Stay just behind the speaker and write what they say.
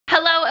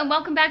and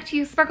welcome back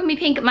to Sparkle Me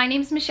Pink. My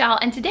name's Michelle,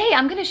 and today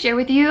I'm gonna share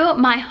with you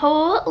my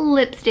whole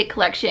lipstick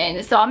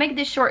collection. So I'll make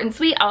this short and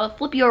sweet. I'll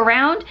flip you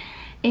around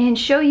and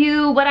show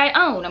you what I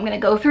own. I'm gonna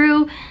go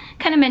through,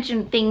 kind of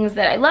mention things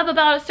that I love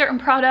about a certain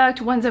product,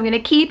 ones I'm gonna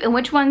keep, and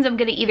which ones I'm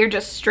gonna either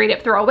just straight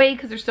up throw away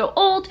because they're so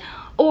old,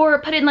 or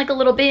put in like a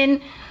little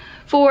bin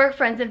for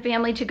friends and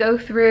family to go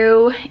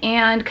through.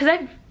 And because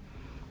I've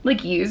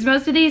like used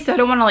most of these, so I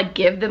don't want to like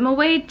give them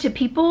away to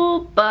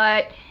people,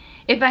 but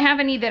if I have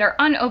any that are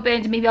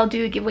unopened, maybe I'll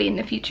do a giveaway in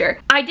the future.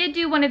 I did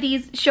do one of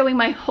these showing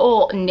my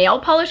whole nail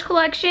polish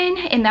collection,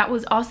 and that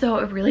was also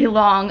a really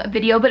long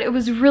video, but it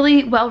was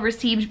really well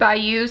received by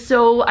you,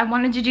 so I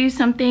wanted to do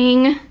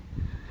something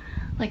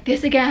like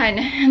this again.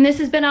 And this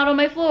has been out on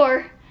my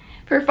floor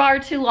for far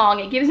too long.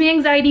 It gives me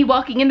anxiety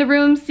walking in the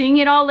room, seeing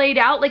it all laid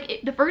out. Like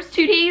the first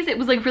 2 days, it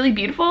was like really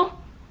beautiful.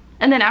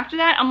 And then after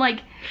that, I'm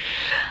like,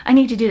 I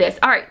need to do this.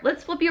 All right,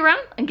 let's flip you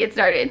around and get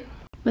started.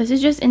 This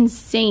is just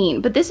insane,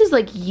 but this is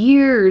like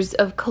years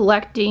of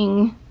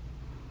collecting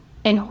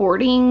and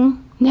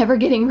hoarding, never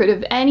getting rid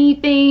of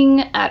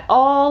anything at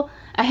all.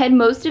 I had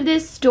most of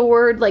this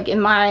stored like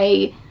in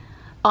my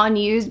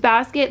unused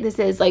basket. This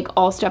is like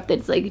all stuff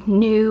that's like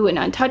new and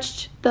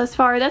untouched thus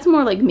far. That's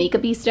more like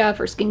makeup-y stuff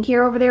or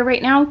skincare over there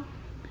right now.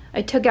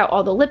 I took out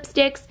all the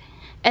lipsticks,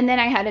 and then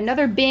I had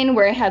another bin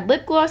where I had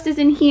lip glosses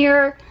in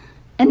here,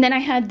 and then I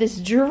had this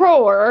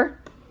drawer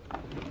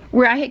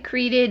where I had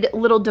created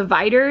little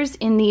dividers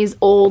in these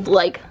old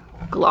like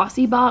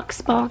glossy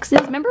boxes.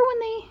 Remember when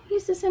they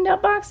used to send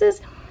out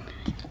boxes?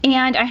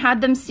 And I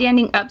had them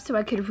standing up so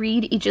I could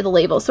read each of the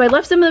labels. So I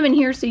left some of them in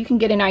here so you can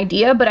get an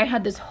idea, but I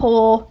had this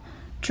whole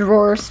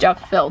drawer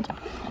stuff filled.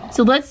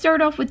 So let's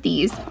start off with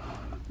these.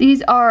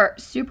 These are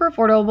super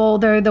affordable.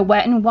 They're the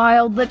Wet n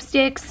Wild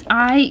lipsticks.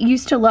 I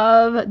used to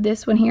love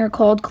this one here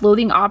called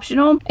Clothing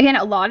Optional. Again,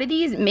 a lot of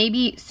these may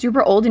be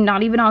super old and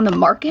not even on the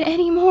market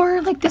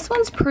anymore. Like this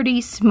one's pretty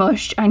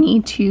smushed. I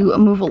need to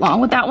move along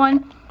with that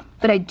one.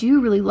 But I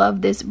do really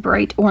love this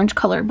bright orange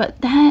color, but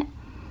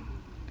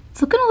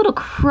it's looking a little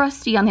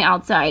crusty on the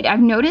outside.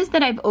 I've noticed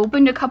that I've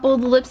opened a couple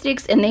of the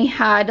lipsticks and they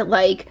had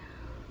like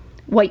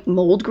white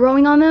mold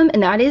growing on them,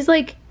 and that is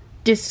like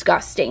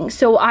disgusting.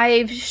 So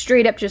I've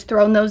straight up just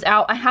thrown those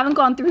out. I haven't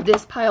gone through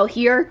this pile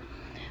here,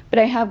 but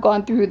I have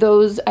gone through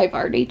those. I've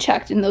already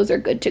checked and those are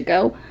good to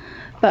go.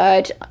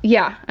 But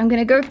yeah, I'm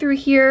gonna go through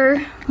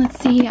here. Let's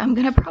see, I'm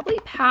gonna probably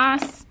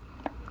pass.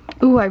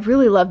 Ooh, I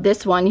really love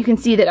this one. You can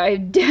see that I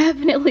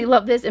definitely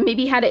love this, and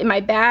maybe had it in my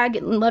bag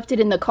and left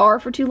it in the car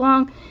for too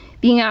long.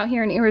 Being out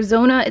here in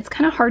Arizona, it's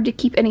kind of hard to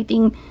keep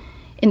anything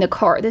in the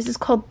car. This is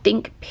called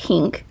Think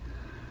Pink.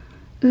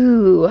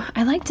 Ooh,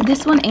 I liked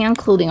this one and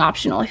Clothing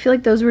Optional. I feel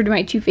like those were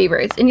my two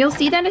favorites. And you'll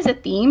see that as a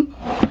theme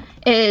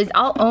is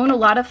I'll own a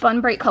lot of fun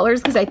bright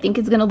colors because I think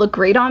it's gonna look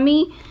great on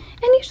me.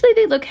 And usually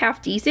they look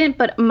half decent,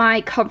 but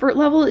my comfort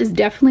level is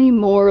definitely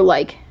more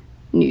like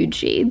nude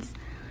shades.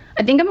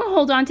 I think I'm gonna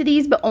hold on to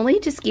these, but only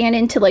to scan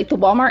into like the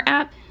Walmart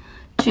app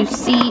to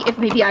see if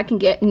maybe I can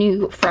get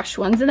new fresh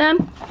ones of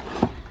them.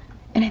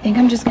 And I think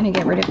I'm just gonna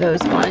get rid of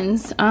those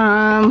ones.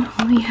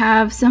 We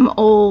have some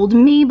old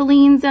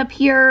Maybellines up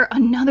here.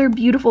 Another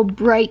beautiful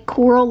bright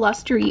coral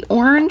lustery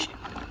orange.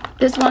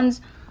 This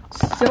one's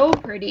so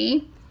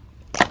pretty.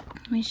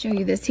 Let me show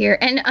you this here.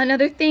 And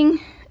another thing,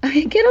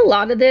 I get a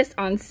lot of this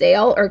on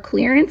sale or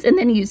clearance and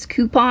then use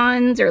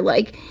coupons, or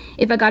like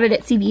if I got it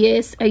at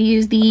CVS, I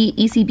use the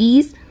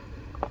ECBs.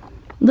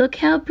 Look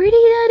how pretty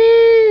that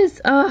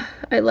is. Oh,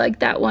 I like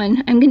that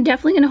one. I'm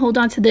definitely gonna hold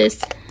on to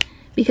this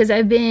because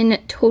I've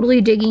been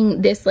totally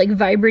digging this like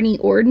vibrant-y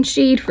orange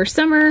shade for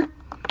summer.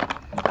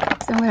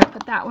 So I'm gonna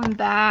put that one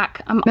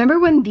back. Remember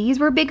when these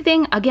were a big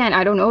thing? Again,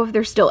 I don't know if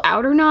they're still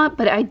out or not,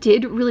 but I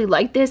did really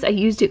like this. I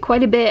used it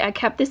quite a bit. I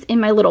kept this in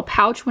my little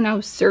pouch when I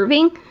was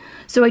serving.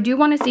 So I do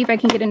wanna see if I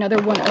can get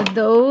another one of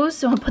those.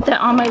 So I'll put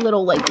that on my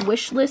little like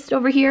wish list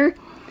over here.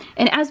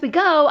 And as we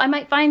go, I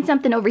might find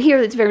something over here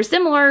that's very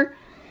similar,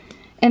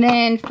 and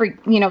then for,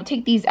 you know,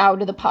 take these out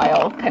of the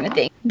pile kind of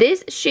thing.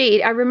 This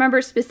shade, I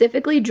remember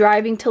specifically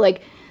driving to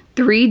like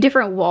 3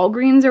 different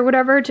Walgreens or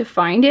whatever to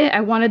find it.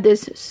 I wanted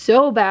this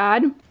so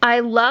bad. I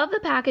love the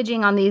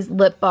packaging on these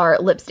Lip Bar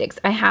lipsticks.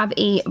 I have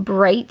a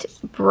bright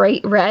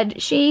red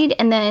shade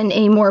and then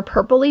a more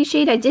purpley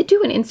shade. I did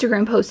do an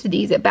Instagram post of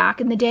these back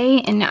in the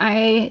day, and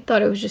I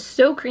thought it was just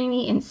so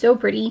creamy and so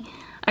pretty.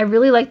 I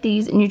really like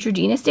these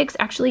Neutrogena sticks.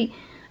 Actually,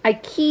 I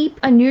keep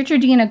a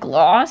Neutrogena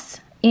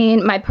gloss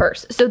in my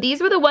purse. So these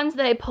were the ones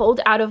that I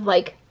pulled out of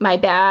like my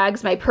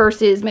bags, my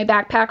purses, my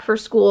backpack for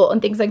school and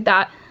things like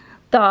that.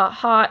 The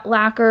Hot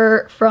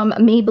Lacquer from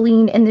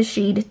Maybelline in the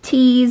shade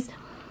Tease.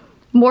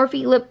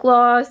 Morphe lip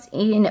gloss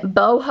in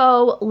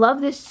Boho.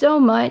 Love this so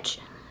much.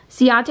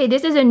 Ciate,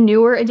 this is a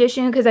newer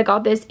edition because I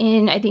got this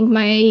in, I think,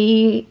 my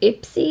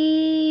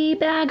Ipsy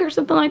bag or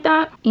something like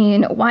that.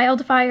 In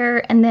Wildfire.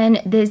 And then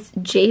this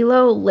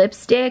JLo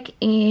lipstick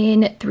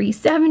in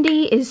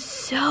 370 is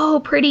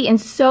so pretty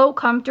and so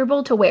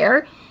comfortable to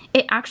wear.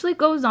 It actually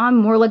goes on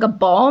more like a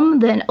balm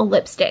than a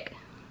lipstick.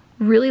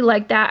 Really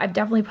like that. I've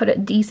definitely put a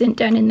decent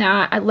dent in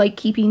that. I like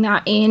keeping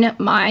that in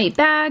my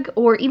bag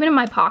or even in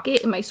my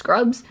pocket in my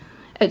scrubs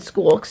at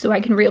school so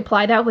I can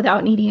reapply that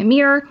without needing a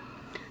mirror.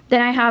 Then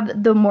I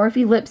have the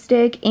Morphe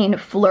lipstick in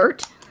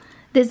Flirt.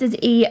 This is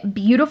a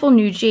beautiful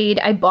nude shade.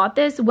 I bought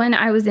this when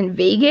I was in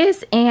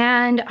Vegas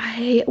and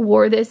I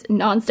wore this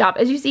nonstop.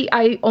 As you see,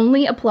 I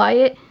only apply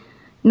it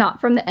not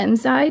from the M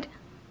side,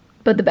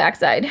 but the back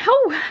side.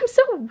 I'm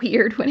so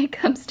weird when it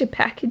comes to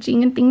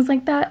packaging and things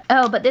like that.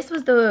 Oh, but this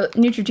was the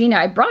Neutrogena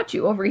I brought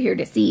you over here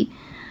to see.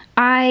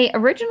 I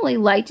originally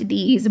liked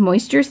these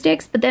moisture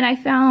sticks, but then I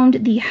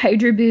found the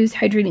Hydro Boost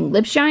Hydrating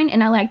Lip Shine,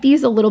 and I like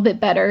these a little bit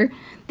better.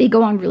 They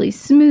go on really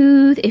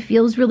smooth. It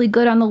feels really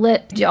good on the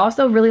lip. I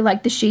also really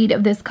like the shade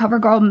of this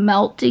CoverGirl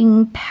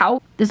Melting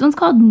Pout. This one's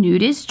called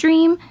Nudist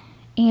Dream,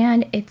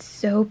 and it's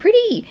so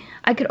pretty.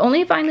 I could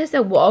only find this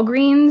at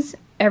Walgreens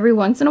every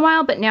once in a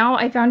while, but now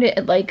I found it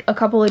at like a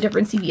couple of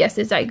different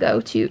CVS's I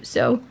go to,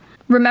 so.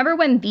 Remember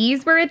when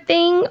these were a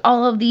thing?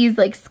 All of these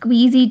like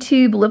squeezy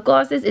tube lip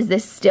glosses. Is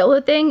this still a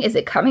thing? Is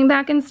it coming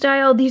back in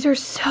style? These are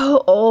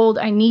so old.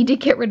 I need to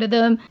get rid of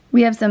them.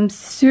 We have some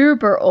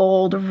super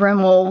old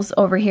Rimmels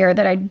over here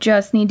that I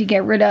just need to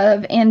get rid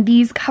of. And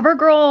these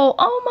CoverGirl,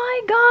 oh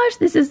my gosh,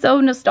 this is so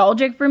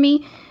nostalgic for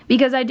me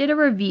because I did a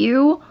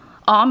review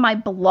on my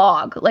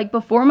blog. Like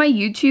before my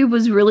YouTube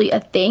was really a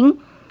thing,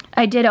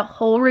 I did a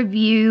whole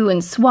review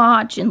and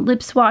swatch and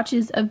lip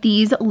swatches of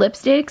these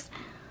lipsticks.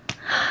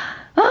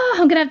 Oh,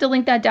 I'm gonna have to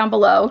link that down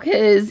below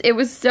because it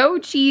was so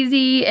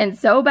cheesy and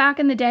so back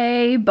in the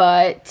day,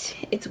 but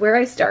it's where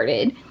I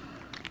started.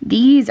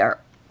 These are,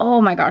 oh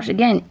my gosh,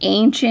 again,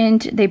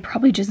 ancient. They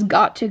probably just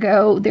got to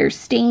go. They're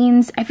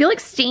Stains. I feel like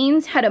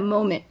Stains had a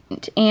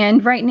moment,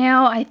 and right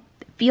now I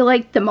feel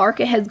like the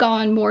market has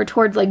gone more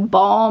towards like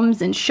balms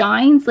and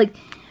shines. Like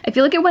I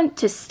feel like it went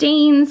to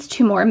Stains,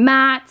 to more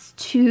mattes,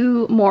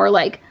 to more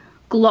like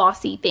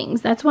glossy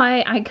things. That's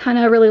why I kind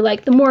of really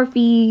like the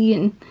Morphe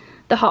and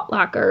the Hot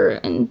Lacquer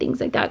and things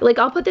like that. Like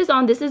I'll put this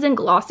on, this isn't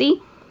glossy,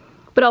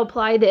 but I'll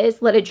apply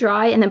this, let it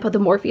dry, and then put the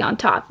Morphe on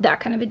top, that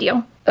kind of a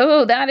deal.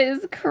 Oh, that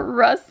is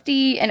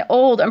crusty and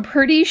old. I'm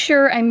pretty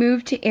sure I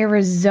moved to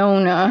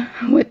Arizona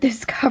with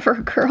this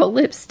CoverGirl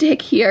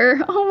lipstick here.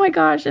 Oh my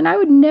gosh, and I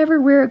would never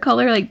wear a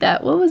color like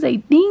that. What was I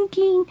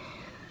thinking?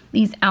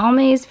 These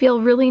Almays feel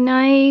really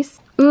nice.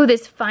 Ooh,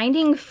 this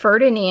Finding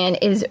Ferdinand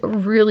is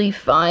really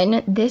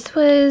fun. This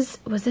was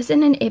this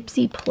in an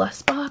Ipsy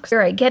Plus box?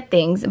 Where I get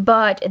things,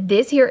 but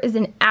this here is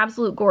an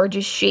absolute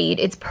gorgeous shade.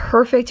 It's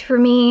perfect for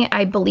me.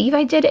 I believe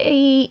I did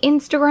a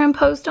Instagram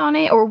post on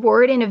it or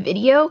wore it in a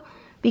video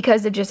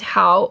because of just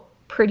how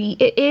pretty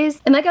it is.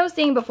 And like I was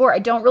saying before, I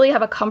don't really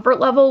have a comfort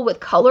level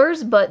with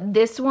colors, but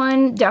this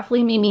one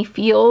definitely made me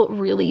feel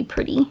really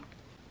pretty.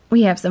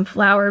 We have some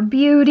Flower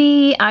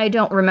Beauty. I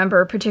don't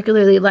remember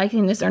particularly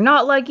liking this or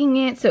not liking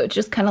it, so it's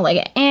just kind of like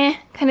an eh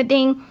kind of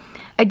thing.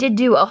 I did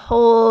do a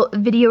whole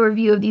video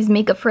review of these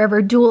Makeup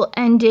Forever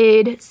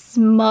dual-ended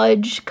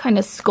smudge kind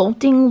of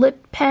sculpting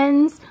lip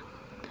pens.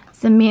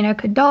 Some Manna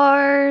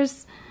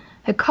Kadars,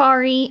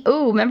 Hikari.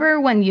 Oh, remember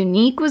when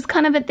Unique was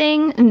kind of a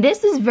thing? And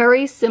this is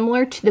very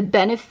similar to the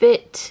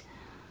Benefit.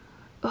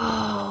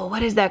 Oh,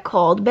 what is that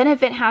called?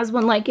 Benefit has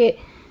one like it.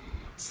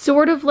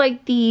 Sort of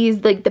like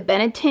these, like the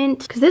Benetint,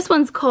 because this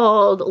one's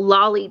called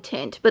Lolly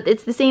Tint, but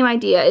it's the same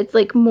idea. It's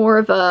like more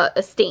of a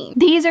stain.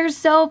 These are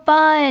so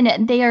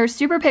fun. They are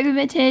super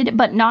pigmented,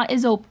 but not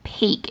as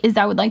opaque as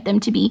I would like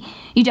them to be.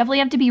 You definitely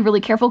have to be really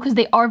careful because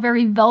they are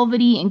very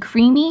velvety and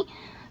creamy.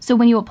 So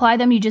when you apply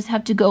them, you just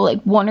have to go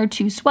like 1 or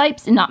 2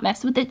 swipes and not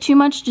mess with it too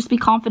much. Just be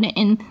confident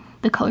in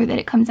the color that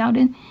it comes out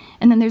in.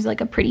 And then there's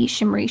like a pretty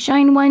shimmery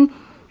shine one.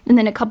 And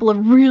then a couple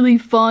of really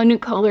fun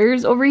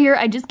colors over here.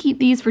 I just keep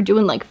these for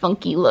doing like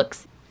funky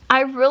looks.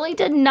 I really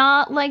did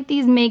not like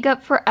these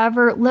Makeup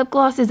Forever lip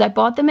glosses. I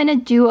bought them in a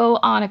duo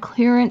on a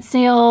clearance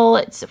sale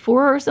at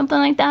Sephora or something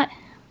like that.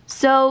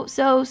 So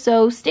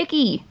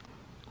sticky.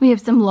 We have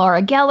some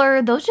Laura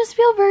Geller. Those just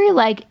feel very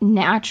like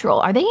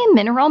natural. Are they in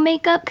mineral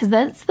makeup? Because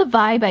that's the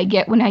vibe I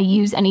get when I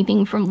use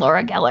anything from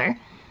Laura Geller.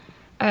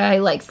 I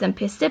like some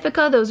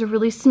Pacifica. Those are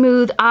really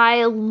smooth.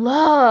 I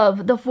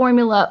love the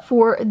formula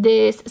for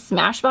this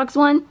Smashbox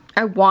one.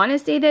 I want to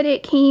say that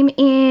it came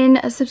in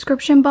a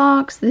subscription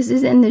box. This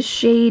is in the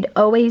shade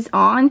Always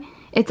On.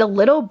 It's a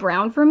little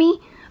brown for me,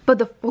 but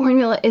the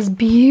formula is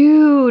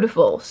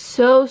beautiful.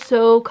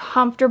 So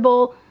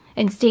comfortable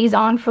and stays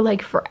on for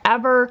like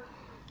forever.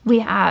 We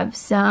have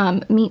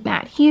some Meet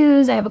Matte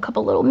Hues. I have a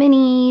couple little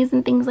minis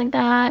and things like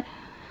that.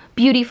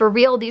 Beauty for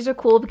Real. These are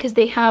cool because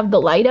they have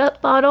the light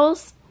up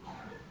bottles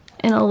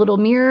and a little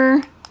mirror.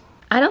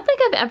 I don't think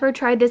I've ever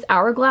tried this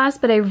Hourglass,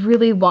 but I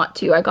really want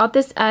to. I got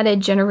this at a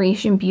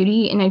Generation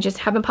Beauty and I just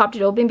haven't popped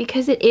it open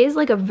because it is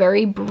like a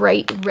very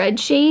bright red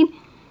shade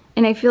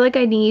and I feel like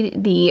I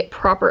need the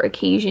proper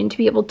occasion to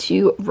be able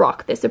to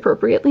rock this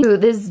appropriately. Ooh,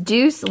 this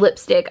Deuce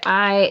lipstick,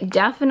 I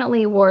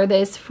definitely wore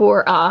this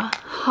for a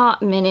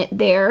hot minute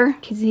there. You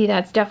can see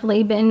that's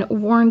definitely been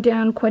worn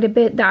down quite a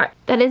bit. That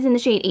is in the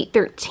shade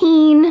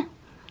 813.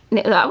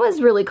 That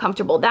was really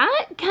comfortable.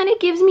 That kind of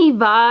gives me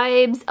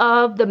vibes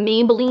of the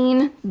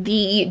Maybelline,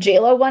 the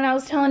JLo one I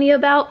was telling you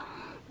about,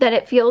 that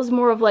it feels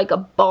more of like a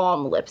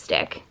balm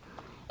lipstick.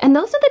 And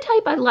those are the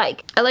type I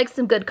like. I like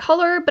some good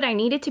color, but I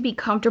need it to be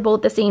comfortable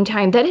at the same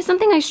time. That is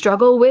something I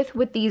struggle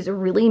with these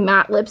really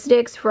matte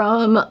lipsticks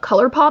from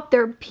ColourPop.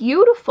 They're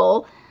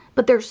beautiful,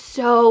 but they're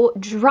so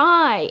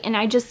dry. And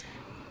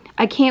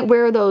I can't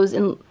wear those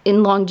in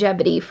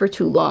longevity for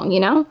too long, you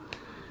know?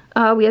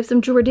 We have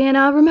some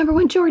Jordana. Remember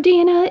when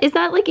Jordana, is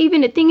that like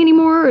even a thing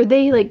anymore? Or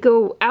they like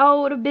go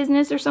out of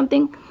business or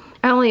something?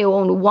 I only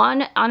own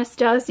one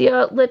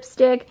Anastasia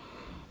lipstick,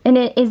 and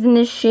it is in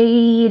the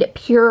shade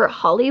Pure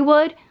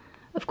Hollywood.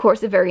 Of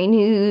course, a very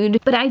nude,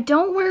 but I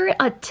don't wear it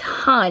a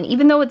ton.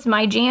 Even though it's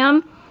my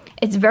jam,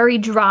 it's very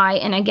dry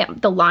and I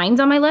get the lines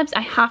on my lips.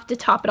 I have to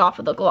top it off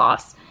with a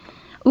gloss.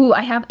 Ooh,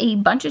 I have a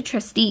bunch of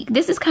Trestique.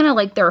 This is kind of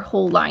like their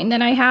whole line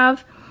that I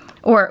have.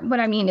 Or what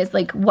I mean is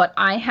like what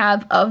I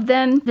have of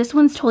them. This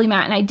one's totally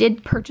matte, and I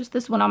did purchase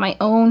this one on my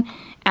own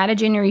at a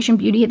Generation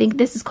Beauty. I think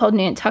this is called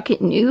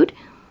Nantucket Nude.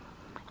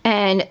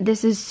 And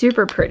this is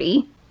super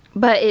pretty,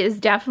 but it is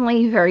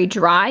definitely very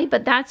dry.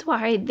 But that's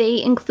why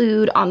they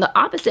include on the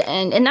opposite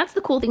end. And that's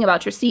the cool thing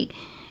about Trestique,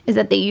 is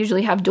that they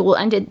usually have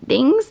dual-ended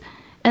things.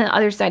 And the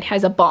other side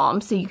has a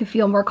balm, so you can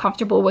feel more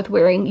comfortable with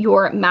wearing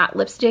your matte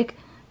lipstick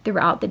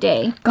throughout the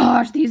day.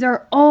 Gosh, these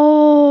are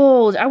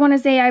old. I want to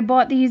say I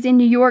bought these in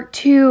New York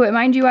too. And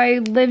mind you, I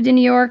lived in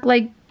New York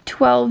like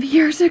 12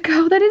 years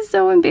ago. That is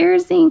so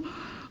embarrassing.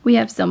 We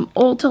have some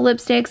Ulta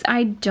lipsticks.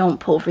 I don't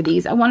pull for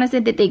these. I want to say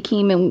that they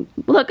came in,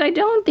 look, I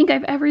don't think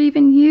I've ever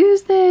even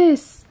used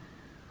this.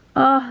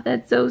 Oh,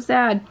 that's so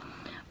sad.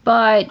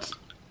 But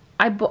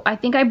I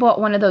think I bought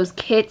one of those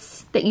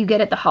kits that you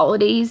get at the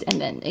holidays, and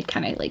then it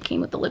kind of like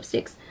came with the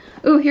lipsticks.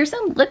 Ooh, here's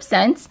some lip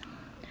scents.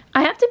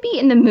 I have to be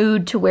in the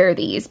mood to wear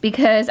these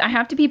because I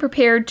have to be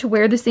prepared to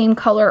wear the same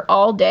color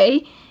all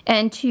day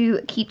and to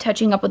keep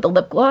touching up with the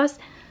lip gloss.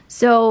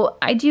 So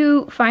I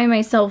do find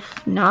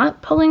myself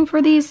not pulling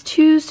for these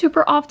too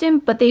super often,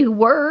 but they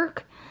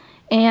work.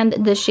 And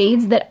the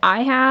shades that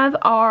I have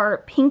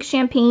are Pink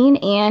Champagne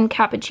and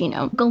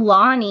Cappuccino.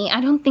 Galani,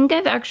 I don't think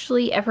I've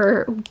actually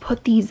ever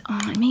put these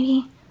on.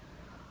 Maybe,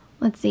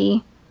 let's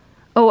see.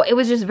 Oh, it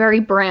was just very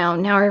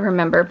brown, now I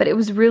remember, but it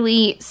was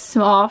really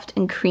soft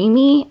and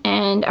creamy,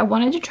 and I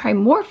wanted to try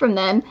more from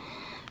them,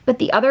 but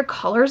the other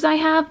colors I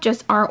have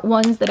just aren't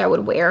ones that I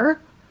would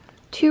wear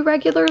too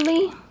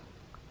regularly.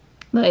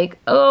 Like,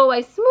 oh,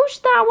 I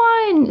smooshed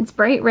that one. It's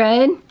bright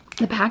red.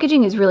 The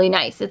packaging is really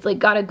nice. It's like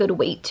got a good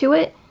weight to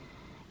it.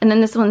 And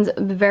then this one's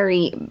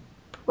very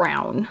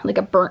brown, like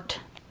a burnt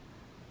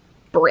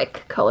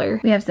brick color.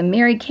 We have some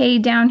Mary Kay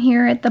down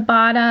here at the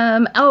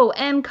bottom. Oh,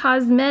 M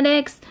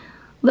Cosmetics.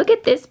 Look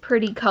at this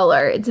pretty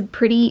color. It's a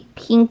pretty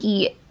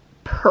pinky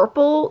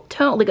purple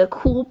tone, like a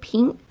cool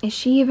pink. Is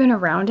she even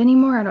around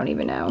anymore? I don't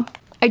even know.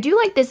 I do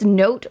like this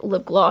Note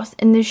lip gloss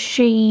in the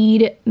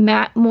shade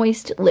Matte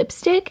Moist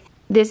Lipstick.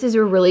 This is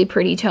a really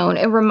pretty tone.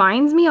 It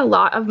reminds me a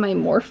lot of my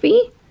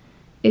Morphe.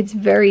 It's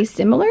very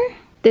similar.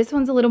 This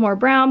one's a little more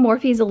brown.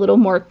 Morphe's a little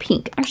more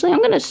pink. Actually,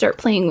 I'm gonna start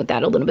playing with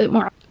that a little bit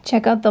more.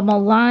 Check out the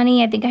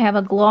Milani. I think I have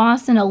a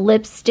gloss and a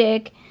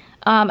lipstick.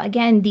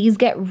 Again, these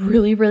get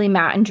really, really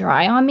matte and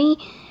dry on me.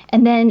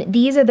 And then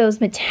these are those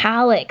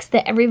metallics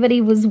that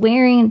everybody was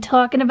wearing and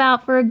talking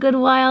about for a good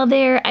while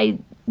there. I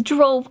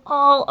drove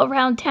all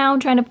around town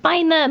trying to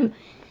find them,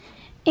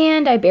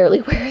 and I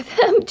barely wear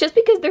them just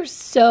because they're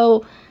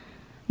so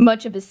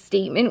much of a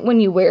statement when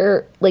you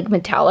wear like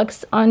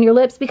metallics on your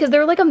lips, because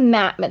they're like a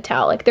matte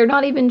metallic. They're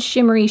not even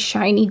shimmery,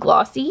 shiny,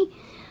 glossy.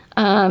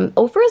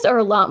 Ofras are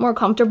a lot more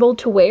comfortable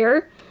to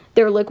wear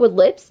their liquid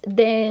lips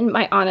than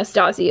my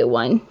Anastasia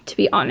one, to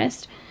be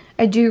honest.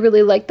 I do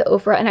really like the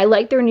Ofra, and I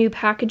like their new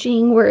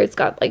packaging where it's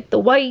got like the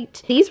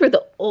white. These were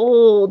the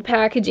old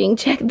packaging.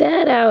 Check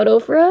that out,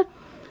 Ofra.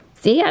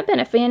 See, I've been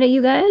a fan of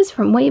you guys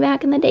from way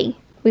back in the day.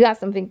 We got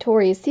some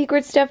Victoria's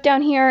Secret stuff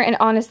down here, and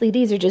honestly,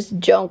 these are just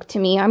junk to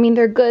me. I mean,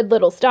 they're good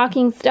little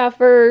stocking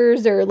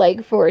stuffers, or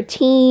like for a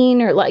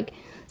teen, or like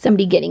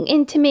somebody getting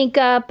into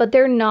makeup, but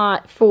they're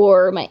not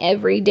for my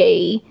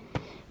everyday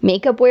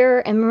makeup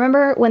wear. And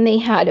remember when they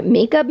had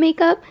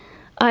makeup,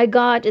 I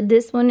got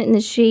this one in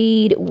the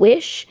shade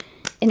Wish,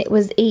 and it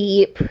was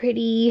a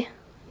pretty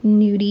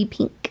nudie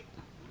pink.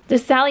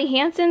 Does Sally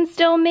Hansen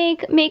still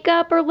make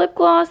makeup or lip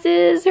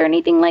glosses or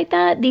anything like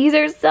that? These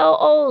are so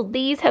old.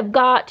 These have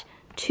got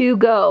to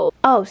go.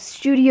 Oh,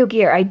 Studio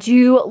Gear. I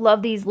do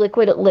love these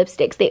liquid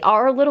lipsticks. They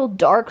are a little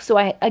dark, so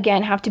I,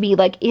 again, have to be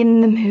like in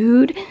the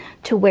mood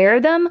to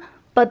wear them,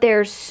 but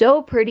they're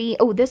so pretty.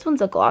 Oh, this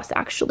one's a gloss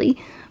actually,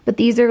 but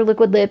these are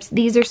liquid lips.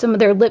 These are some of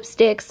their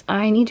lipsticks.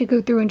 I need to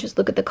go through and just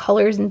look at the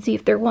colors and see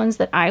if they're ones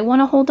that I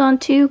want to hold on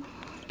to.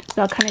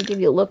 So I'll kind of give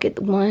you a look at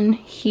the one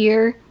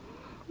here.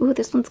 Ooh,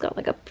 this one's got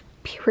like a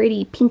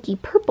pretty pinky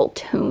purple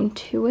tone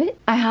to it.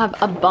 I have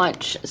a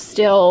bunch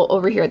still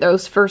over here.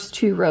 Those first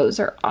two rows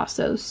are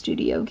also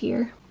Studio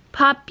Gear.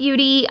 Pop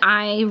Beauty,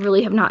 I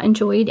really have not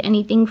enjoyed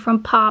anything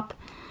from Pop.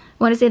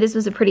 I want to say this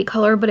was a pretty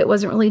color, but it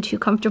wasn't really too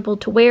comfortable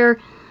to wear.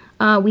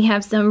 We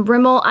have some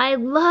Rimmel. I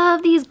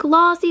love these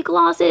glossy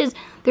glosses.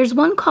 There's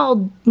one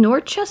called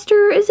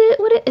Norchester, is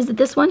it? Is it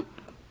this one?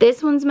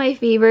 This one's my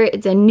favorite.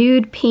 It's a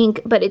nude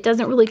pink, but it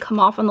doesn't really come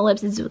off on the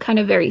lips. It's kind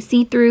of very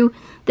see-through.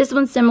 This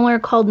one's similar,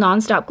 called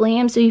Nonstop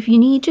Glam. So if you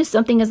need just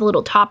something as a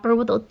little topper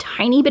with a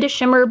tiny bit of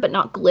shimmer, but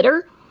not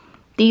glitter,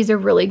 these are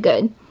really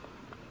good.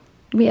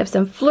 We have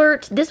some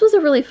Flirt. This was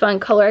a really fun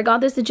color. I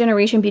got this at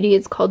Generation Beauty.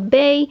 It's called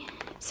Bay.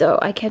 So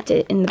I kept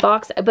it in the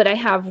box, but I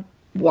have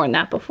worn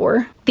that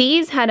before.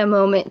 These had a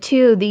moment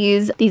too.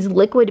 These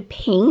liquid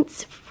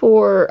paints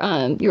for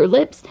your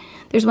lips.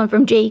 There's one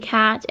from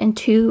J-Cat and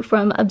 2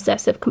 from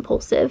Obsessive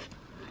Compulsive.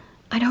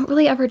 I don't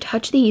really ever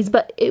touch these,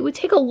 but it would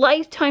take a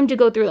lifetime to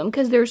go through them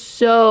because they're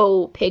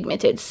so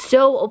pigmented,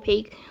 so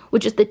opaque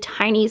with just the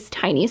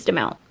tiniest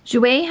amount.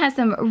 Jouer has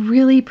some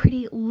really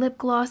pretty lip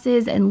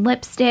glosses and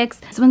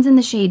lipsticks. This one's in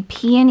the shade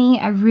Peony.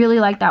 I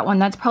really like that one.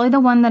 That's probably the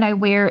one that I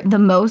wear the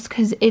most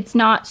because it's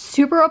not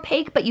super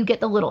opaque, but you get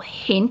the little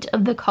hint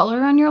of the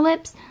color on your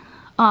lips.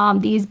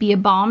 These Be a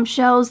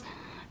Bombshells.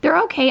 They're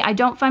okay. I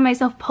don't find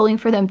myself pulling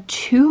for them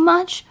too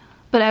much,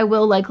 but I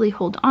will likely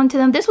hold on to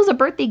them. This was a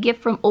birthday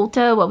gift from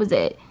Ulta. What was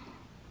it?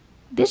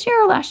 This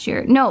year or last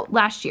year? No,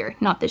 last year,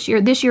 not this year.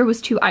 This year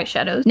was 2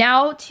 eyeshadows.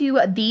 Now to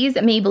these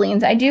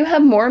Maybellines. I do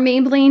have more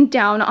Maybelline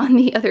down on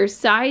the other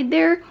side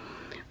there,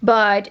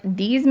 but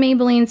these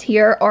Maybellines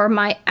here are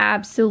my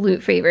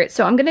absolute favorite.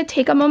 So I'm gonna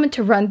take a moment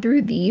to run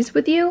through these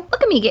with you.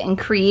 Look at me getting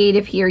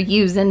creative here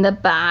using the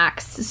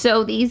backs.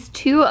 So these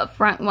 2 up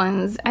front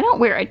ones, I don't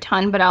wear a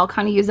ton, but I'll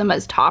kind of use them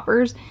as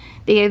toppers.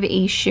 They have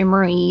a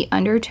shimmery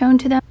undertone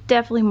to them.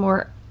 Definitely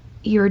more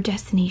Your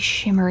Destiny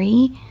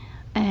shimmery.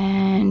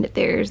 And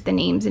there's the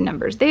names and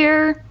numbers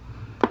there.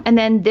 And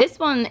then this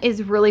one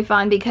is really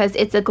fun because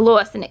it's a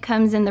gloss and it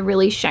comes in the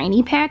really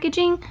shiny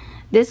packaging.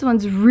 This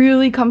one's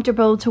really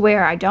comfortable to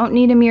wear. I don't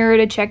need a mirror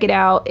to check it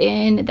out.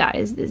 And that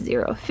is the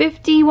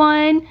 050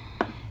 one.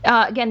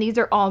 Again, these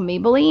are all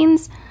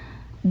Maybellines.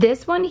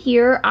 This one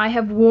here I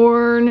have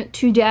worn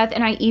to death,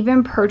 and I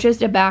even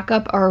purchased a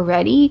backup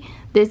already.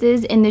 This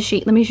is in the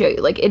shade, let me show you,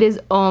 like it is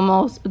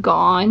almost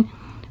gone.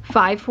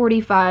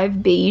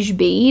 545 Beige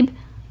Babe.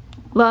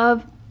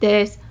 Love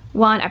this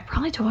one. I've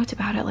probably talked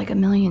about it like a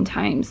million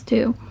times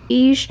too.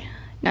 Beige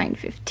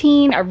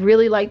 915. I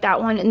really like that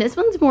one. And this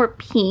one's more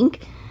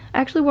pink. I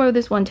actually wore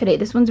this one today.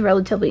 This one's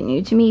relatively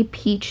new to me.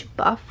 Peach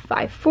Buff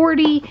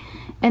 540.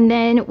 And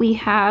then we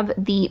have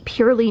the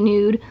Purely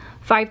Nude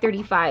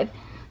 535.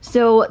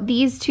 So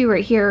these 2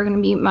 right here are going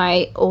to be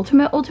my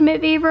ultimate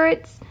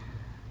favorites.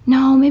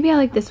 No, maybe I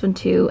like this one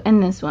too.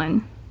 And this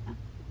one.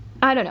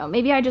 I don't know.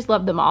 Maybe I just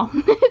love them all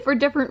for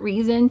different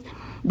reasons.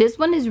 This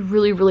one is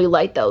really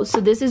light though, so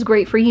this is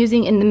great for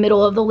using in the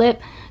middle of the lip.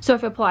 So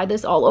if I apply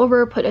this all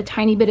over, put a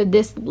tiny bit of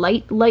this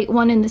light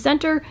one in the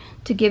center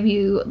to give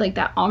you like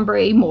that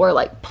ombre, more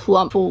like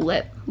plump full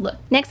lip look.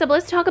 Next up,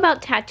 let's talk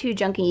about Tattoo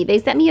Junkie. They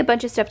sent me a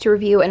bunch of stuff to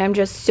review and I'm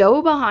just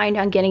so behind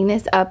on getting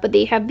this up, but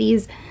they have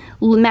these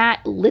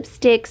matte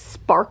lipstick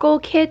sparkle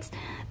kits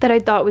that I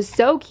thought was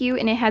so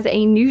cute, and it has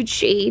a nude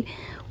shade,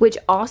 which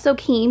also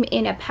came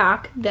in a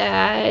pack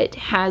that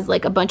has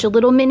like a bunch of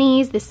little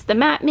minis. This is the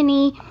matte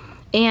mini.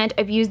 And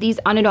I've used these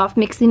on and off,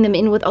 mixing them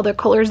in with other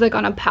colors like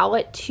on a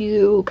palette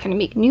to kind of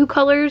make new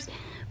colors,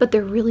 but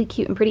they're really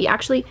cute and pretty.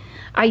 Actually,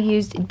 I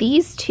used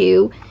these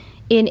 2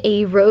 in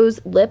a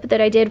rose lip that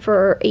I did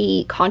for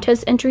a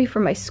contest entry for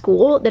my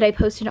school that I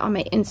posted on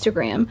my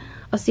Instagram.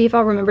 I'll see if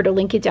I'll remember to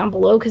link it down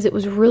below because it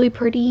was really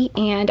pretty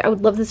and I would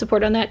love the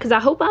support on that because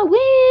I hope I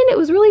win. It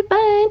was really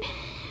fun.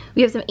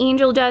 We have some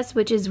Angel Dust,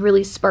 which is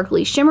really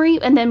sparkly shimmery,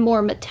 and then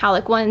more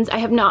metallic ones. I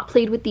have not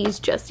played with these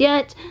just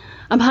yet.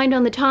 I'm behind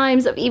on the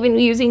times of even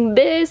using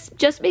this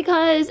just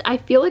because I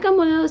feel like I'm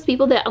one of those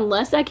people that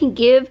unless I can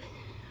give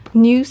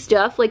new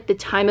stuff like the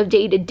time of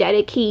day to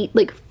dedicate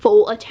like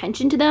full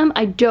attention to them,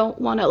 I don't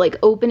want to like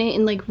open it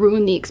and like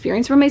ruin the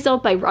experience for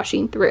myself by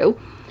rushing through.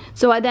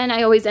 So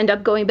I always end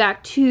up going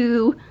back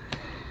to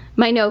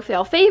my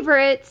no-fail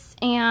favorites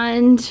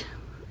and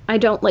I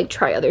don't like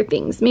try other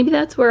things. Maybe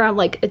that's where I'm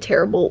like a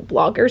terrible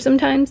blogger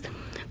sometimes.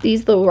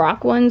 These little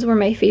rock ones were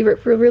my favorite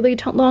for a really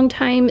long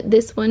time.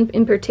 This one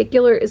in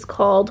particular is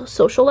called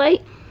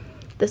Socialite.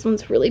 This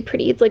one's really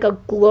pretty. It's like a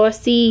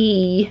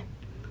glossy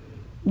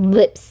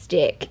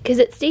lipstick because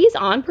it stays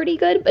on pretty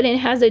good, but it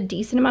has a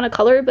decent amount of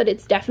color, but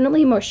it's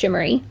definitely more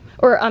shimmery,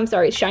 or I'm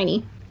sorry,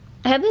 shiny.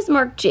 I have this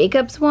Marc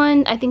Jacobs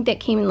one. I think that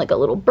came in like a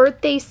little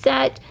birthday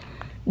set.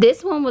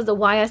 This one was a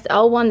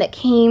YSL one that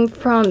came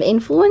from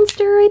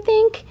Influencer, I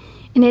think,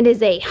 and it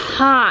is a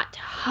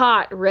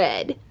hot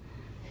red.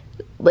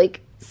 Like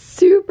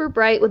super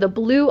bright with a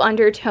blue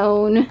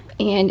undertone,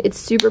 and it's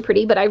super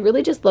pretty, but I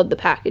really just love the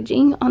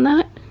packaging on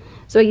that.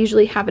 So I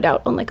usually have it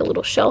out on like a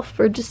little shelf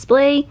for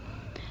display.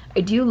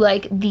 I do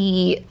like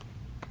the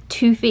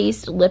Too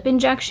Faced lip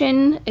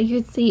injection.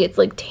 You can see it's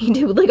like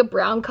tainted with like a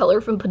brown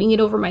color from putting it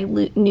over my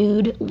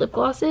nude lip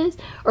glosses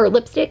or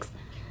lipsticks.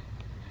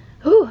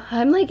 Ooh,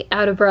 I'm like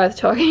out of breath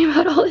talking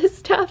about all this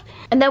stuff.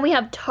 And then we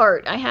have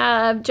Tarte. I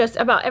have just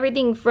about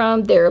everything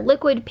from their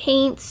liquid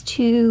paints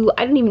to,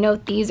 I don't even know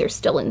if these are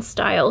still in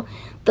style.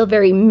 The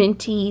very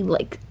minty,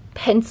 like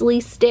pencil-y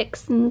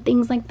sticks and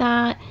things like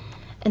that.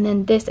 And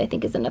then this, I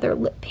think, is another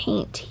lip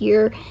paint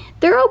here.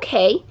 They're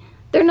okay.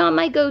 They're not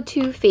my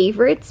go-to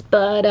favorites,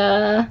 but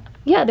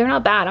yeah, they're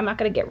not bad. I'm not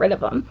gonna get rid of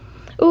them.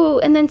 Oh,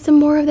 and then some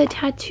more of the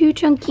Tattoo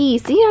Chunky.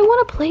 See, I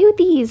want to play with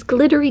these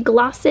glittery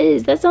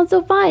glosses. That sounds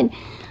so fun.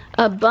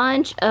 A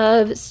bunch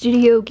of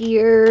Studio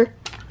Gear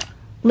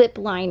lip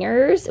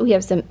liners. We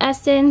have some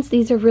Essence.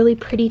 These are really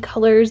pretty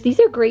colors. These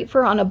are great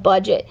for on a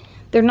budget.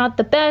 They're not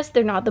the best.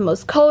 They're not the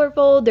most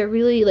colorful. They're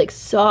really like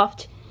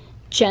soft,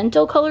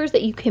 gentle colors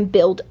that you can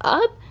build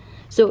up.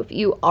 So if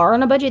you are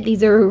on a budget,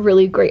 these are a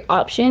really great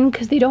option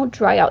because they don't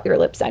dry out your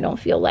lips, I don't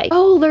feel like.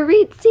 Oh,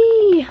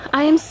 Larizzi!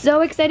 I am so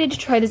excited to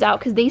try this out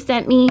because they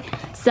sent me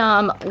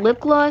some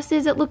lip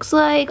glosses, it looks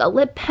like, a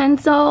lip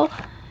pencil,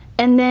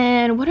 and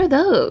then what are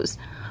those?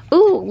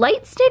 Ooh,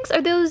 light sticks?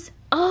 Are those?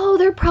 Oh,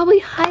 they're probably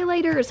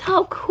highlighters.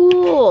 How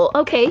cool.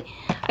 Okay,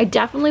 I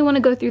definitely want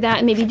to go through that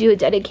and maybe do a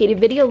dedicated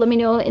video. Let me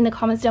know in the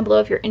comments down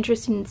below if you're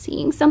interested in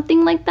seeing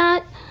something like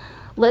that.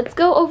 Let's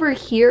go over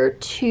here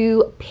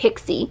to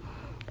Pixi.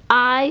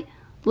 I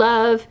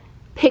love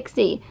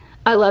Pixi.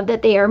 I love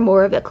that they are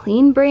more of a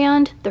clean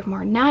brand. They're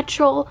more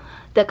natural.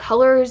 The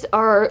colors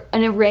are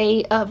an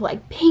array of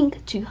like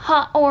pink to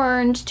hot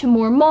orange to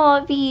more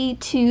mauve-y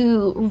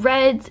to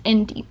reds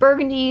and deep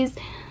burgundies.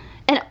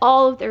 And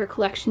all of their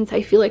collections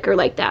I feel like are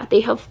like that.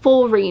 They have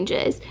full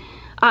ranges.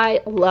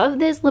 I love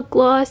this lip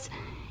gloss.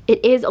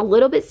 It is a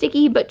little bit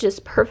sticky, but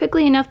just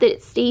perfectly enough that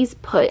it stays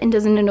put and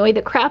doesn't annoy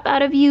the crap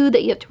out of you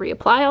that you have to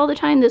reapply all the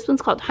time. This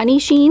one's called Honey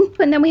Sheen.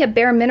 And then we have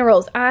Bare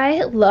Minerals.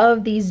 I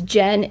love these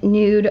Gen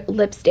Nude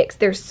lipsticks.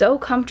 They're so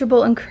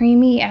comfortable and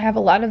creamy. I have a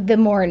lot of the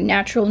more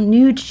natural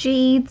nude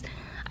shades.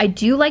 I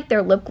do like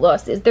their lip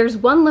glosses. There's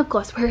one lip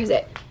gloss, where is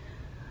it?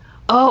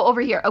 Oh,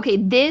 over here. Okay,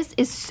 this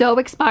is so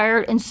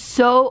expired and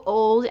so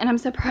old, and I'm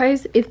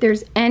surprised if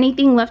there's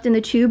anything left in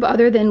the tube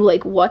other than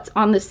like what's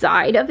on the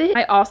side of it.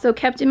 I also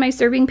kept in my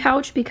serving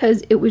pouch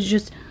because it was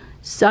just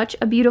such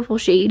a beautiful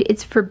shade.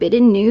 It's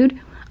Forbidden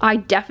Nude. I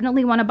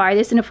definitely want to buy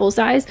this in a full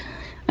size.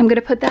 I'm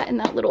gonna put that in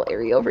that little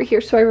area over here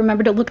so I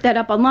remember to look that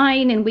up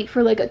online and wait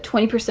for like a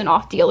 20%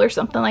 off deal or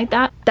something like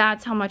that.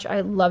 That's how much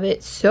I love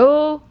it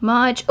so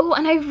much. Oh,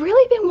 and I've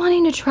really been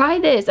wanting to try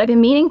this. I've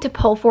been meaning to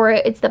pull for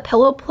it. It's the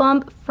Pillow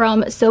Plump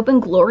from Soap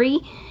and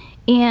Glory,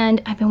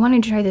 and I've been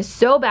wanting to try this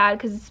so bad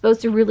because it's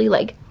supposed to really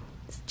like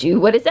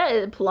do what it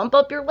says, plump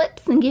up your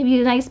lips and give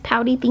you nice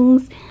pouty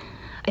things.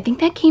 I think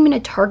that came in a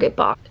Target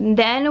box. And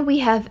then we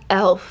have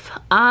e.l.f.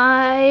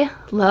 I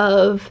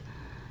love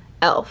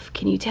e.l.f.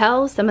 Can you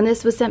tell? Some of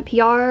this was sent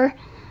PR.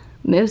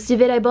 Most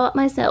of it I bought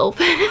myself.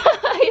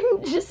 I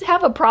just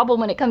have a problem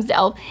when it comes to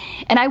e.l.f.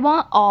 And I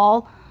want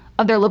all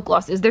of their lip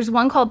glosses. There's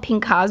one called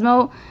Pink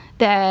Cosmo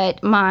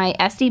that my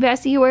Esty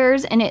Bestie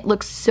wears, and it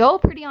looks so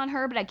pretty on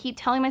her, but I keep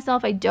telling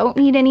myself I don't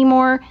need any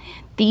more.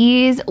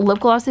 These lip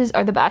glosses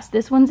are the best.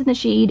 This one's in the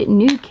shade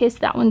Nude Kiss.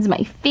 That one's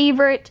my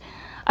favorite.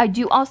 I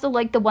do also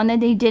like the one that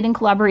they did in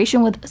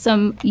collaboration with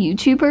some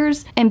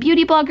YouTubers and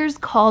beauty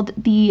bloggers called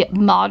the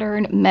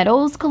Modern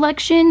Metals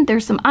collection.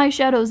 There's some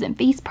eyeshadows and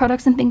face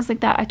products and things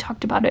like that. I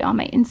talked about it on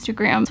my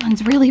Instagram. This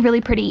one's really,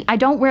 really pretty. I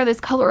don't wear this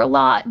color a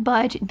lot,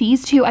 but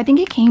these two, I think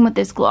it came with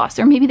this gloss,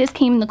 or maybe this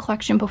came in the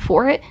collection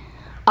before it.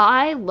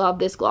 I love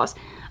this gloss.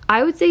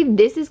 I would say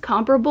this is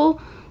comparable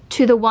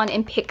to the one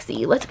in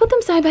Pixi. Let's put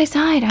them side by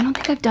side. I don't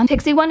think I've done.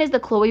 Pixi one is the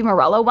Chloe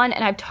Morello one,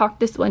 and I've talked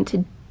this one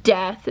to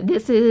death.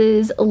 This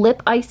is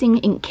Lip Icing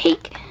in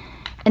Cake,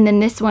 and then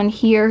this one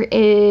here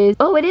is,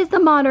 oh, it is the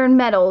Modern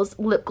Metals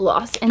lip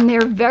gloss, and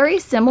they're very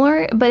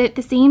similar, but at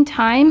the same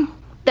time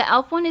the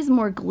e.l.f. one is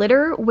more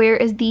glitter,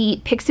 whereas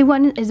the Pixi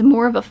one is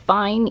more of a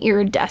fine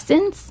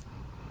iridescence.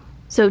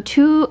 So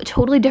two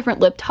totally different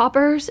lip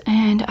toppers,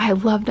 and I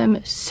love them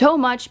so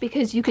much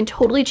because you can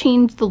totally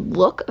change the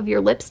look of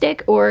your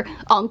lipstick or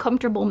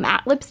uncomfortable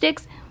matte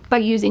lipsticks by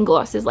using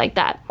glosses like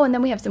that. Oh, and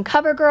then we have some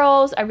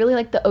CoverGirls. I really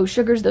like the Oh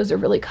Sugars. Those are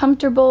really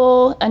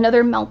comfortable.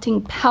 Another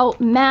Melting Pout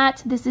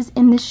matte. This is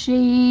in the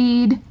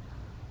shade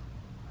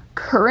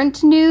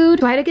Current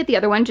Nude. So I had to get the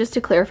other one just to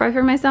clarify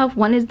for myself.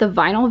 One is the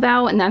Vinyl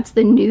Vow, and that's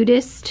the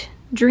Nudist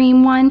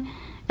Dream one.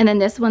 And then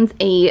this one's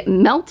a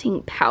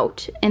Melting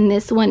Pout, and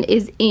this one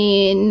is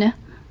in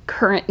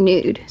Current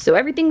Nude. So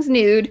everything's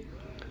nude.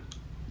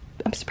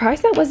 I'm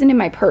surprised that wasn't in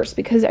my purse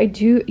because I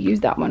do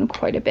use that one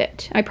quite a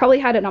bit. I probably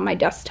had it on my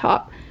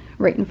desktop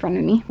right in front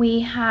of me.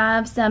 We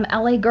have some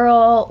LA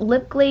Girl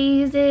lip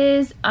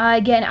glazes.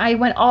 Again, I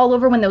went all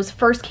over when those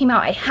first came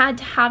out. I had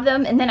to have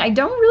them, and then I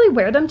don't really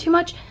wear them too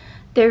much.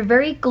 They're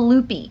very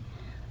gloopy,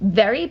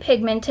 very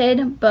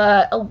pigmented,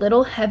 but a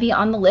little heavy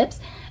on the lips.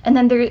 And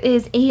then there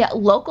is a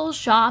local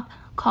shop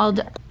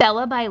called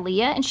Bella by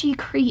Leah, and she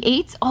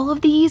creates all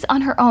of these on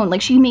her own.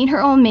 Like, she made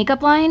her own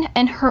makeup line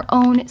and her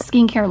own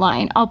skincare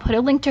line. I'll put a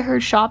link to her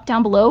shop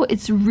down below.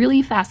 It's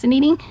really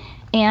fascinating,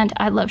 and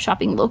I love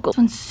shopping local. This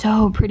one's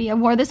so pretty. I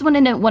wore this one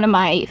in one of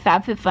my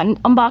FabFitFun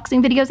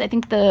unboxing videos. I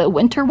think the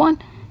winter one.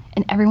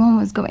 and everyone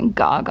was going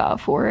gaga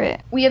for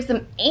it. We have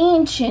some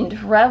ancient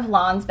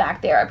Revlons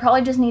back there. I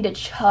probably just need to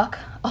chuck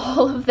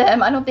all of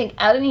them. I don't think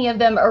any of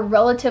them are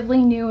relatively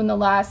new in the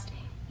last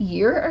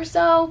year or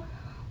so.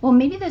 Well,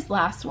 maybe this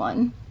last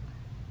one.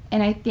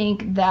 And I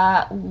think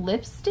that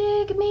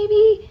lipstick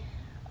maybe.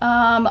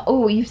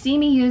 Oh, you've seen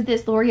me use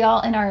this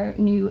L'Oreal in our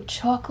new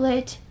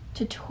chocolate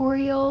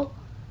tutorial.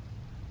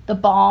 The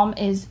balm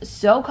is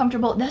so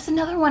comfortable. That's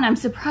another one. I'm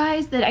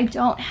surprised that I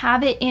don't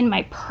have it in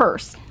my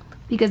purse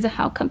because of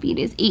how comfy it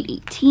is.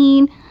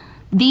 818.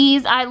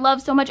 These I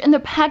love so much, and the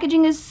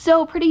packaging is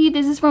so pretty.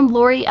 This is from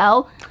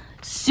L'Oreal.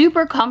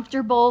 Super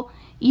comfortable.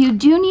 You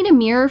do need a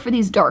mirror for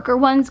these darker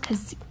ones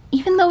because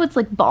even though it's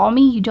like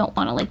balmy, you don't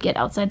want to like get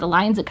outside the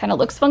lines. It kind of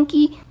looks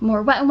funky.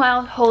 More Wet n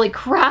Wild. Holy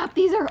crap,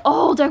 these are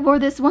old. I wore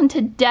this one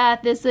to death.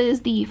 This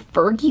is the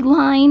Fergie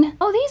line.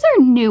 Oh, these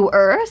are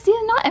newer. See,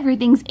 not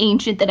everything's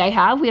ancient that I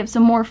have. We have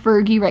some more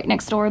Fergie right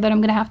next door that I'm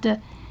gonna have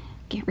to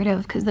get rid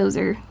of because those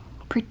are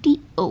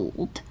pretty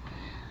old.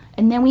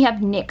 And then we have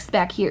NYX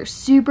back here.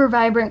 Super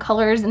vibrant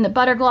colors in the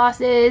butter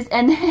glosses.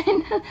 And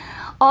then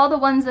all the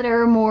ones that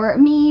are more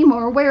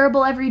more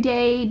wearable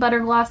everyday butter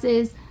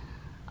glosses.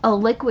 A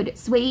liquid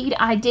suede.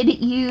 I did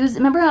use,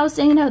 remember how I was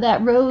saying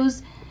that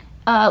rose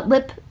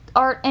lip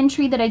art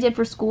entry that I did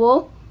for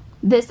school?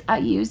 This I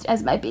used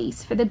as my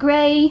base for the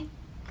gray.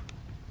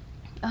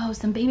 Oh,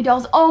 some baby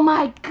dolls. Oh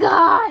my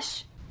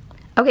gosh.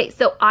 Okay,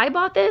 so I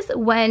bought this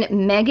when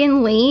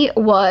Megan Lee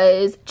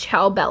was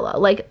Ciao Bella,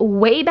 like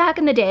way back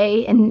in the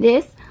day, and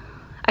this,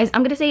 I'm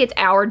gonna say it's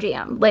our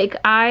jam. Like,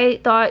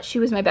 I thought she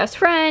was my best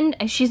friend,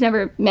 and she's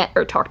never met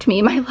or talked to me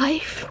in my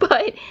life,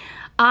 but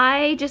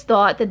I just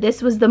thought that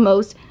this was the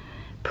most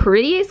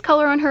prettiest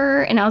color on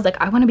her, and I was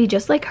like, I want to be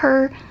just like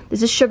her.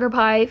 This is Sugar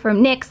Pie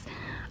from NYX.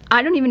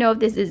 I don't even know if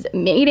this is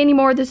made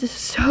anymore. This is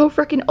so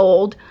freaking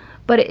old,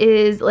 but it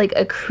is like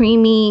a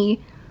creamy,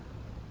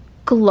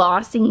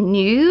 glossy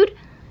nude.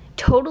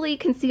 Totally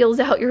conceals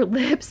out your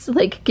lips,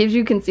 like gives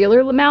you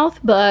concealer mouth,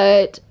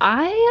 but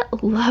I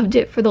loved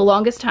it for the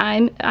longest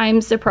time.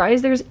 I'm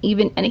surprised there's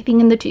even anything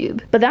in the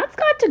tube, but that's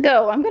got to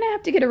go. I'm gonna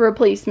have to get a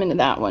replacement of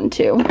that one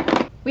too.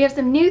 We have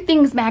some new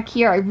things back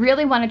here. I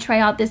really want to try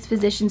out this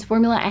Physicians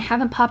formula. I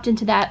haven't popped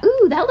into that.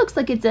 Ooh, that looks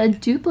like it's a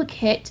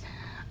duplicate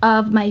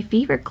of my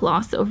favorite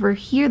gloss over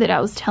here that I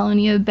was telling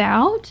you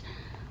about.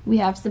 We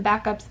have some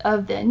backups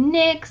of the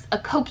NYX, a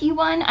Kokie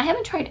one. I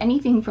haven't tried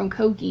anything from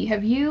Kokie,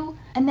 have you?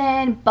 And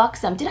then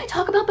Buxom. Did I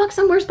talk about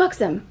Buxom? Where's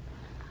Buxom?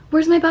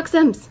 Where's my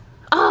Buxoms?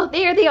 Oh,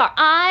 there they are.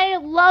 I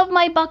love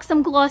my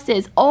Buxom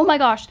glosses. Oh my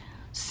gosh,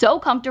 so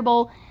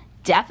comfortable.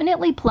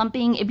 Definitely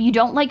plumping. If you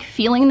don't like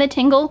feeling the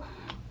tingle,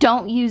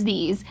 don't use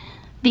these.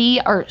 They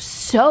are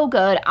so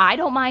good. I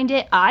don't mind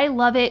it. I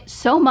love it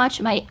so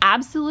much. My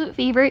absolute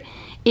favorite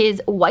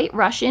is White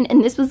Russian,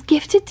 and this was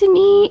gifted to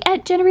me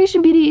at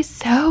Generation Beauty.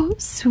 So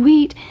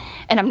sweet.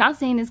 And I'm not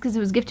saying this because it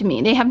was gifted to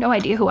me. They have no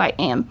idea who I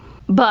am.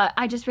 But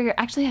I just figured,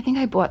 actually, I think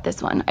I bought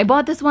this one. I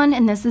bought this one,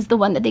 and this is the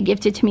one that they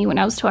gifted to me when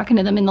I was talking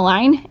to them in the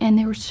line. And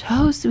they were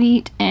so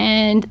sweet.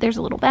 And there's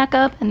a little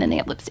backup, and then they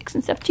have lipsticks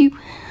and stuff too.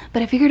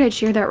 But I figured I'd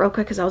share that real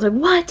quick because I was like,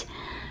 what?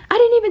 I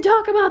didn't even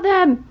talk about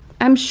them.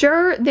 I'm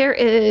sure there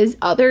is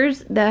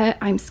others that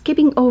I'm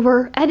skipping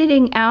over,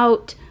 editing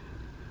out,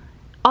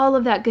 all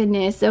of that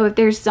goodness. So if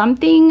there's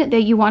something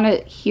that you want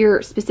to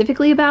hear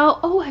specifically about,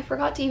 oh, I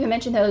forgot to even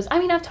mention those. I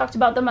mean, I've talked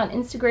about them on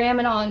Instagram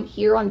and on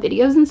here on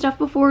videos and stuff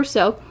before,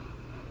 so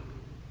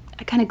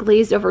I kind of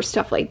glazed over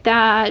stuff like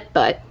that,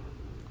 but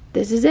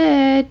this is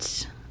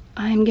it.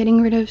 I'm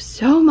getting rid of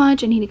so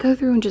much. I need to go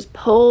through and just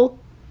pull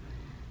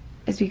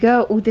as we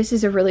go. Oh, this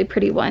is a really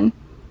pretty one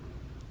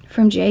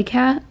from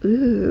JCat.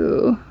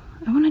 Ooh,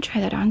 I want to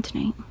try that on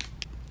tonight.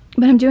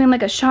 But I'm doing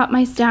like a shop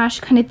my stash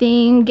kind of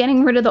thing,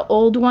 getting rid of the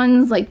old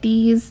ones like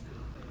these.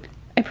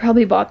 I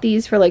probably bought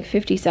these for like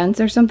 50 cents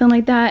or something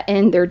like that,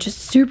 and they're just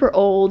super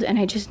old, and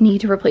I just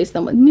need to replace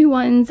them with new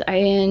ones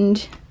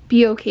and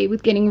be okay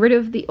with getting rid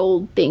of the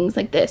old things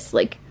like this.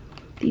 Like,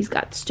 these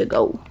gots to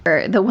go.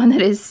 The one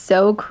that is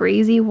so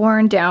crazy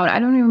worn down, I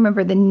don't even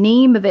remember the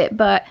name of it,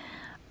 but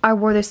I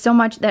wore this so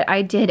much that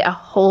I did a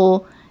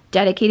whole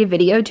dedicated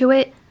video to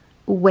it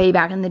way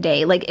back in the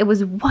day. Like, it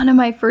was one of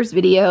my first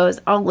videos.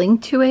 I'll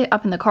link to it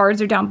up in the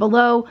cards or down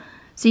below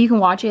so you can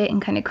watch it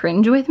and kind of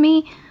cringe with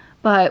me.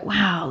 But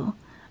wow,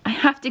 I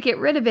have to get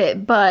rid of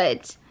it,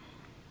 but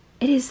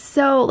it is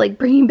so like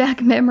bringing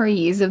back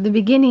memories of the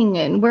beginning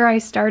and where I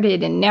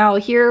started, and now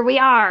here we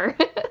are.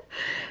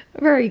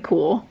 Very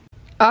cool.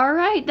 All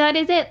right, that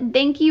is it.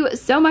 Thank you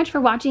so much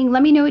for watching.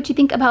 Let me know what you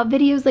think about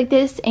videos like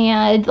this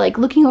and like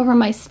looking over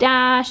my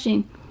stash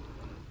and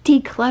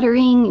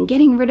decluttering and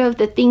getting rid of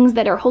the things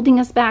that are holding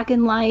us back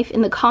in life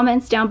in the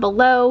comments down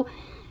below.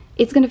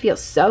 It's gonna feel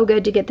so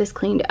good to get this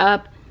cleaned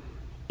up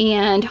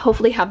and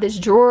hopefully have this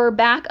drawer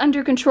back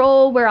under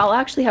control where I'll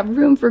actually have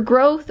room for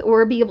growth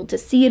or be able to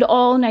see it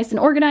all nice and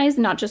organized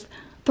and not just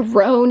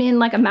thrown in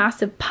like a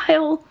massive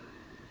pile.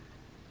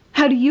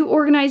 How do you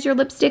organize your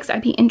lipsticks?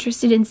 I'd be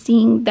interested in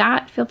seeing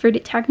that. Feel free to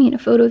tag me in a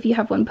photo if you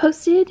have one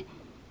posted.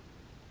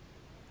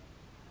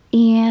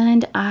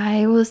 and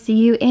I will see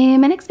you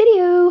in my next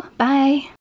video. Bye.